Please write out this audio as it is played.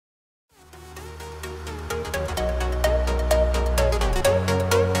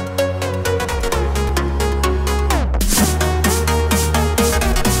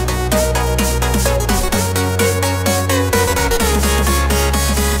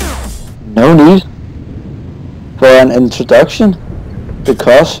No need for an introduction,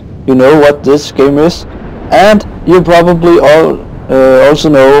 because you know what this game is, and you probably also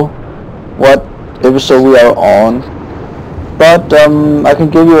know what episode we are on. But I can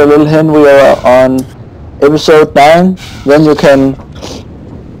give you a little hint. We are on episode 9. Then you can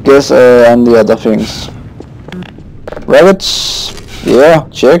guess on the other things. Rabbits, yeah,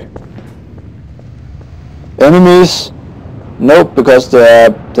 check. Enemies, nope, because they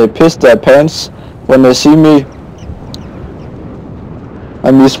piss their pants when they see me.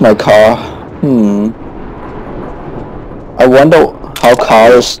 I miss my car. I wonder how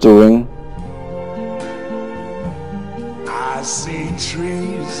car is doing. I see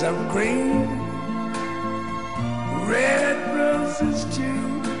trees of green, red roses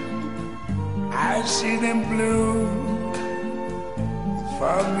too. I see them bloom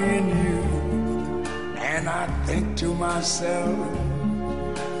for me and you. And I think to myself,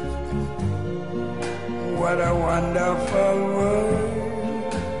 what a wonderful world.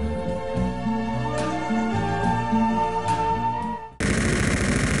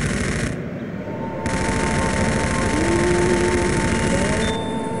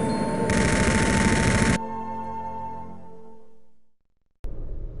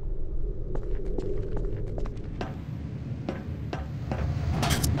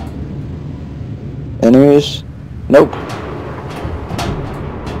 Enemies? Nope.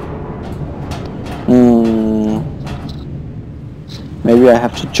 Maybe I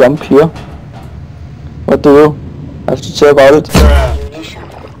have to jump here. What do you have to say about it? Ammunition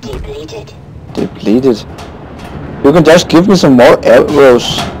depleted. Depleted. You can just give me some more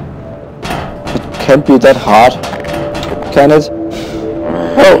arrows. It can't be that hard, can it?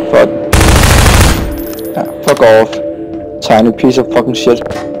 Oh, fuck. Yeah, fuck off. Tiny piece of fucking shit.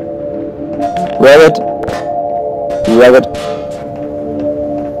 Rabbit. Rabbit.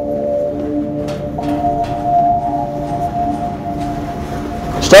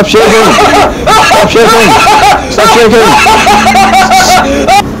 Stop shaking! Stop shaking! Stop shaking!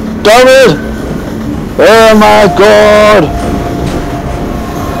 Damn it! Oh my god!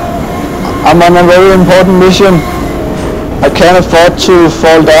 I'm on a very important mission. I can't afford to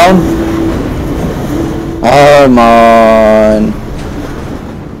fall down. Come on.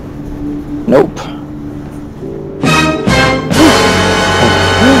 Nope.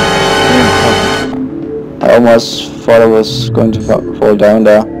 I almost thought I was going to fall down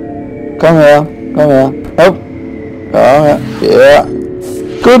there. Come here, come here. Nope. Come here. Yeah.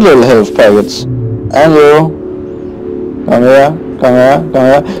 Good little health packets. And you. Come here, come here, come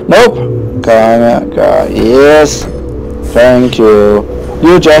here. Nope. Come here, come here. Yes. Thank you.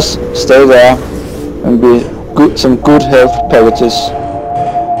 You just stay there and be good. Some good health packages.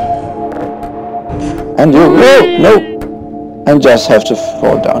 And you, no, and just have to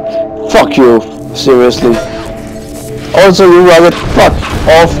fall down. Fuck you, seriously. Also, you rabbit, fuck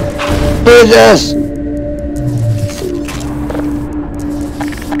off, bitches.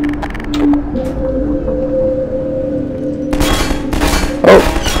 Oh,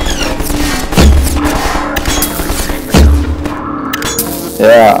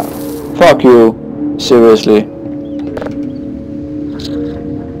 yeah, fuck you, seriously.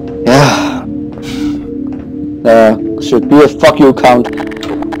 Yeah. Should be a fuck you count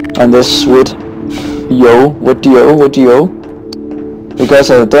on this with yo, because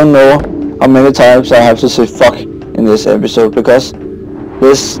I don't know how many times I have to say fuck in this episode, because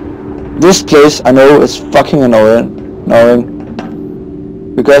this place I know is fucking annoying,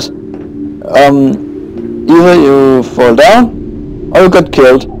 because either you fall down or you got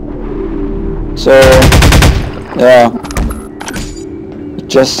killed. So yeah,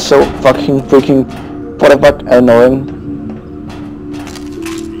 just so fucking freaking what the fuck annoying.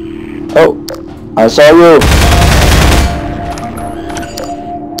 Oh, I saw you.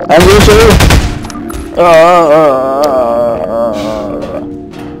 And you too.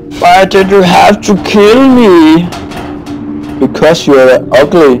 Why did you have to kill me? Because you're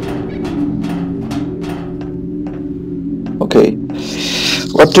ugly. Okay,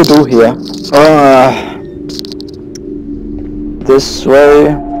 what to do here? This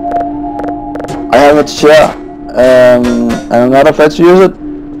way. I have a chair, and I'm not afraid to use it.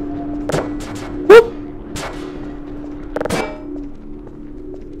 Whoop.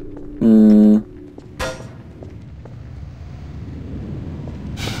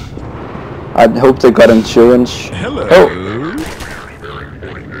 I hope they got insurance. Hello. Oh.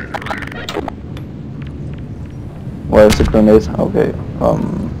 Where's the grenade? Okay.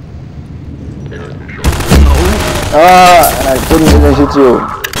 And I didn't even hit you.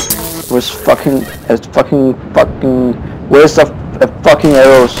 Was fucking a fucking waste of fucking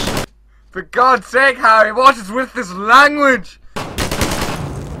arrows. For God's sake, Harry, what is with this language?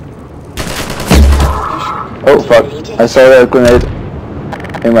 Oh fuck, I saw that grenade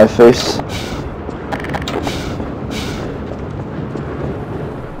in my face.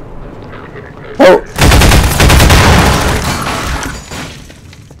 Oh!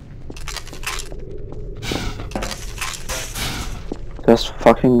 Just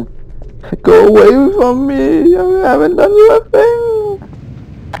fucking go away from me, I haven't done nothing!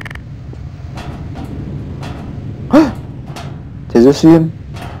 Did you see him?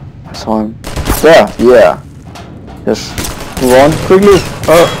 I saw him. There, yeah. Just move on quickly.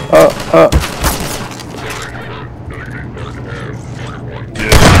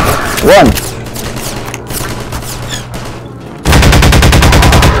 One.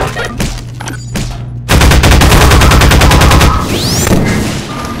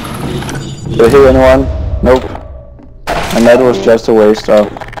 Did I hit anyone? Nope. And that was just a waste of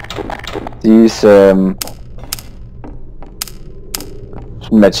these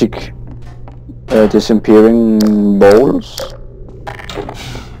magic disappearing balls.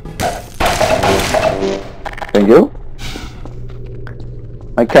 Thank you.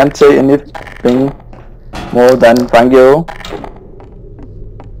 I can't say anything more than thank you.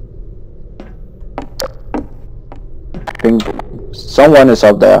 I think someone is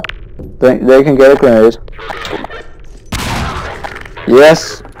up there. They can get a grenade.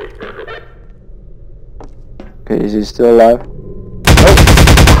 Yes. Okay, is he still alive?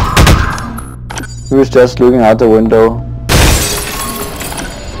 He was just looking out the window.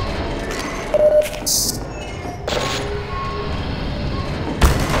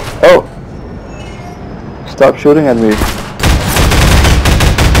 Oh! Stop shooting at me.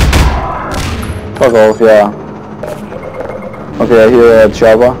 Fuck off, yeah. Okay, I hear a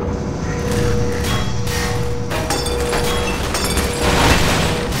chopper.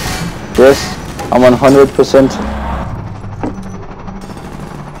 Yes, I'm 100%.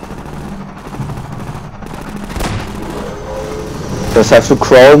 Just have to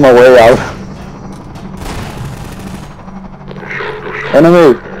crawl my way out.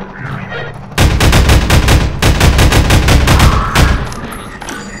 Enemy!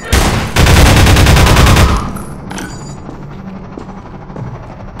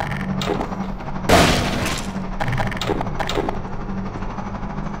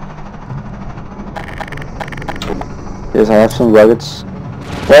 Yes, I have some rockets.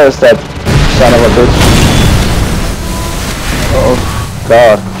 Where is that son of a bitch? Oh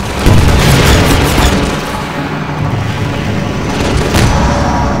god.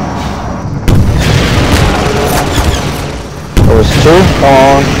 There was two? Come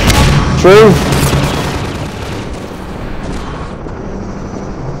on. Two!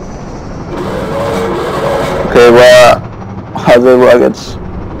 Okay, where are the rockets?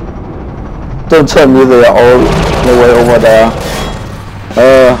 Don't tell me they are all the way over there.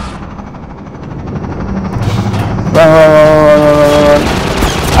 Run.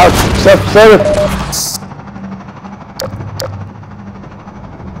 Out! Stop it!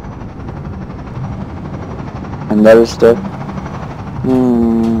 And that is the...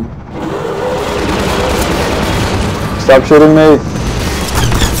 Stop shooting me!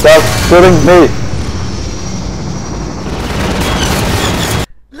 Stop shooting me!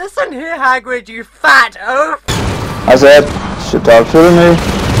 Listen here, Hagrid, you fat oaf! I said, stop shooting me!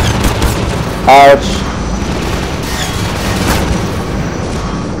 Ouch!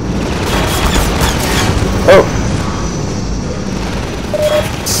 Oh!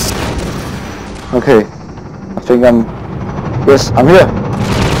 Okay, I think I'm... Yes, I'm here!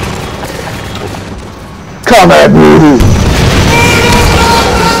 Come at me!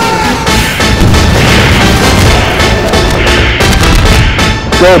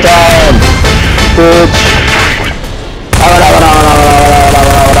 Go down! Bitch!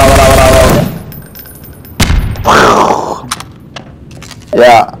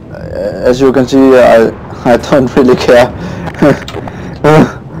 Yeah, as you can see, I don't really care.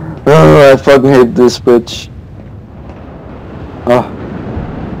 I fucking hate this bitch. Oh,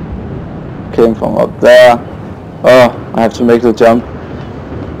 came from up there. Oh, I have to make the jump.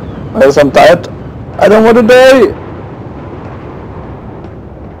 Or else I'm tired. I don't want to die.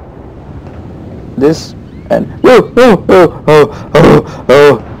 This and oh.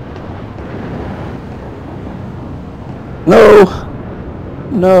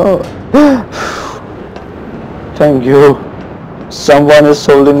 No. Thank you. Someone is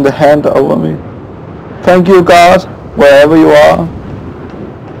holding the hand over me. Thank you, God, wherever you are.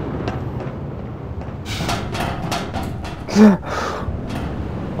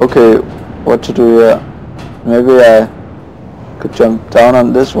 Okay, what to do here? Maybe I could jump down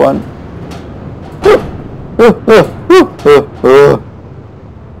on this one.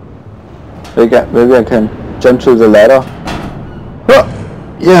 Maybe I can jump to the ladder.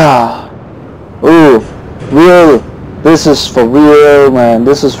 Yeah. Ooh, real. This is for real, man.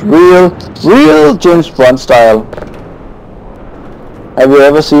 This is real James Bond style. Have you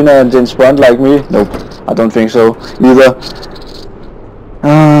ever seen a James Bond like me? Nope, I don't think so either.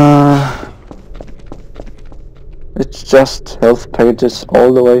 It's just health packages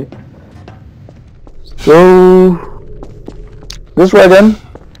all the way. So this way then,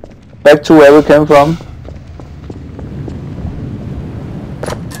 back to where we came from.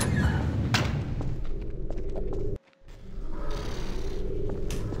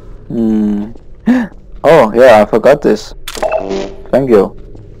 Oh yeah, I forgot this. Thank you.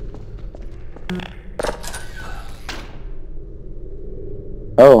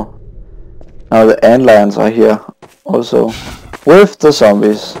 Oh, now the antlions are here also with the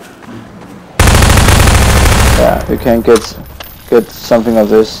zombies. Yeah, you can get something of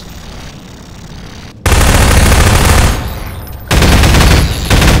this.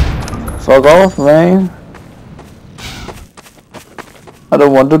 Fuck off, man. I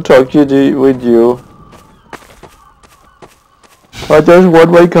don't want to talk with you. I just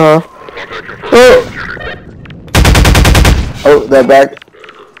want my car. Oh! Oh, they're back.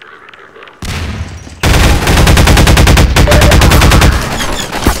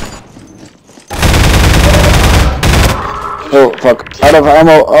 Oh, fuck. Out of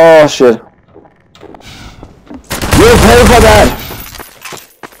ammo. Oh, shit. You pay for that!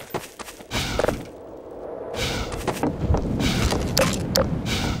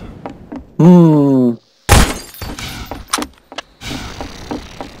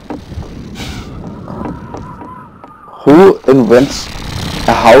 Who invents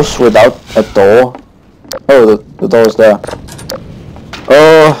a house without a door? Oh, the door is there.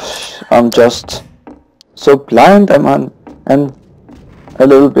 Oh, I'm just so blind, and a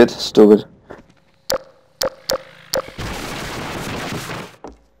little bit stupid.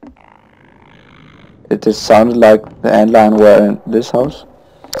 It just sounded like the antlion were in this house.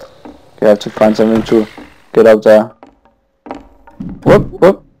 Okay, I have to find something to get up there. Whoop,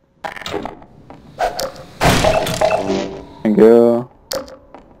 whoop. Thank you.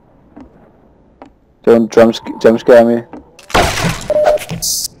 Don't jump scare me.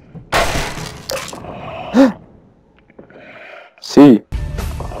 See.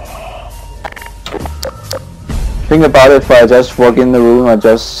 Think about it. If I just walk in the room, I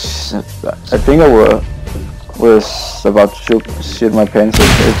think I was about to shit my pants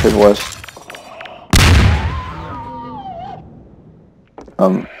if it was.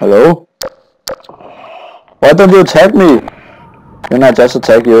 Hello? Why don't you attack me? Then I just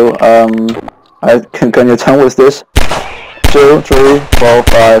attack you. Can you tell with this? 2, 3, 4,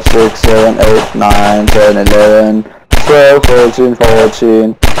 5, 6, 7, 8, 9, 10, 11, 12, 13,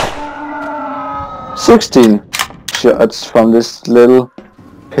 14, 16 shots from this little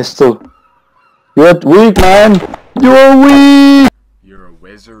pistol. You're weak, man! You're weak! You're a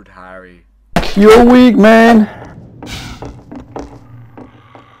wizard, Harry. You're weak, man!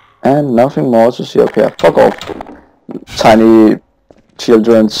 And nothing more to see up here. Fuck off. Tiny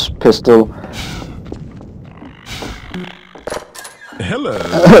children's pistol. Hello.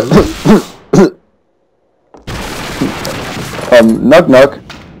 Knock knock.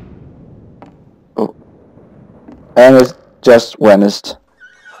 Oh. And it just vanished.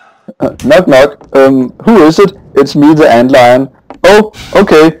 Knock knock. Who is it? It's me, the antlion. Oh,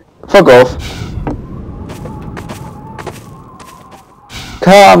 okay. Fuck off.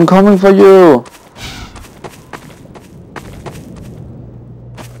 Car, I'm coming for you.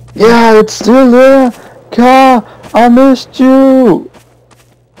 Yeah, it's still there. Car, I missed you.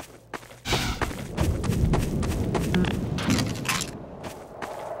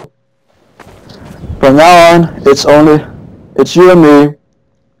 From now on, it's you and me.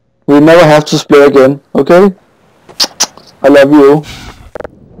 We never have to split again, okay? I love you.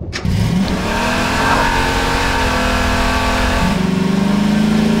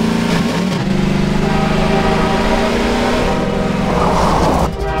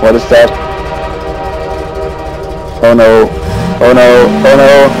 What is that? Oh no. Oh no. Oh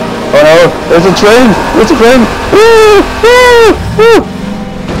no. Oh no. There's a train. There's a train. Woo! Woo! Woo!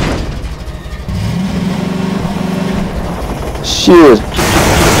 Shit.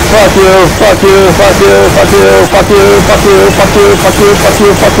 Fuck you. Fuck you. Fuck you. Fuck you. Fuck you. Fuck you. Fuck you. Fuck you. Fuck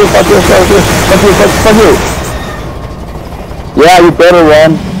you. Fuck you. Fuck you. Fuck you. Fuck you. Fuck you. Yeah, you better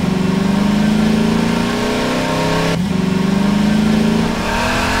run.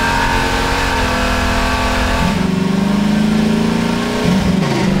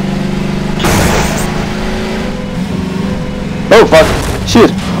 Oh fuck! Shit!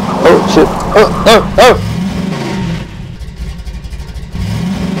 Oh shit! Oh no! No!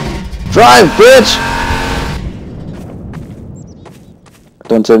 Drive, bitch!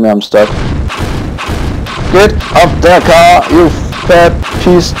 Don't tell me I'm stuck. Get off the car, you fat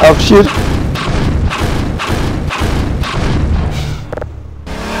piece of shit!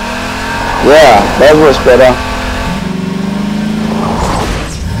 Yeah, that was better.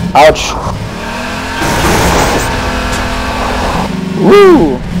 Ouch!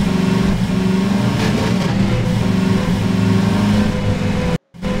 Woo!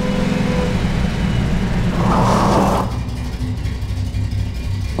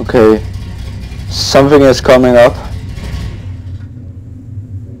 Okay, something is coming up.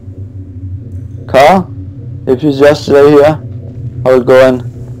 Car, if you just stay here, I will go and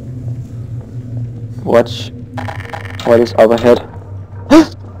watch what is up ahead.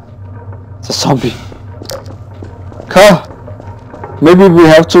 It's a zombie. Car, maybe we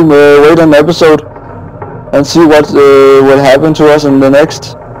have to wait an episode and see what will happen to us in the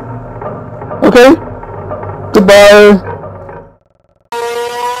next. Okay, goodbye.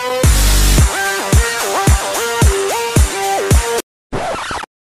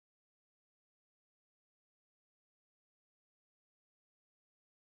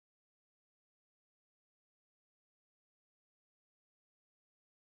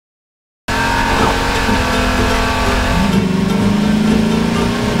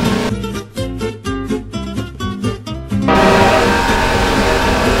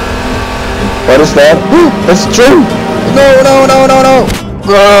 What is that? That's a train! No, no, no, no, no!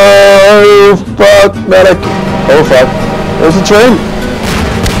 Oh, fuck, medic! Oh, fuck. There's a train!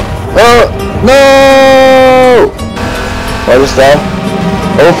 Oh, no! What is that?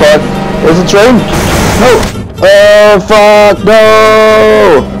 Oh, fuck. There's a train! No! Oh, fuck,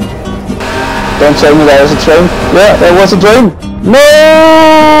 no! Don't tell me that was a train. Yeah, there was a train!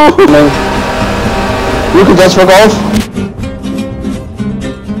 No! You can just fuck off.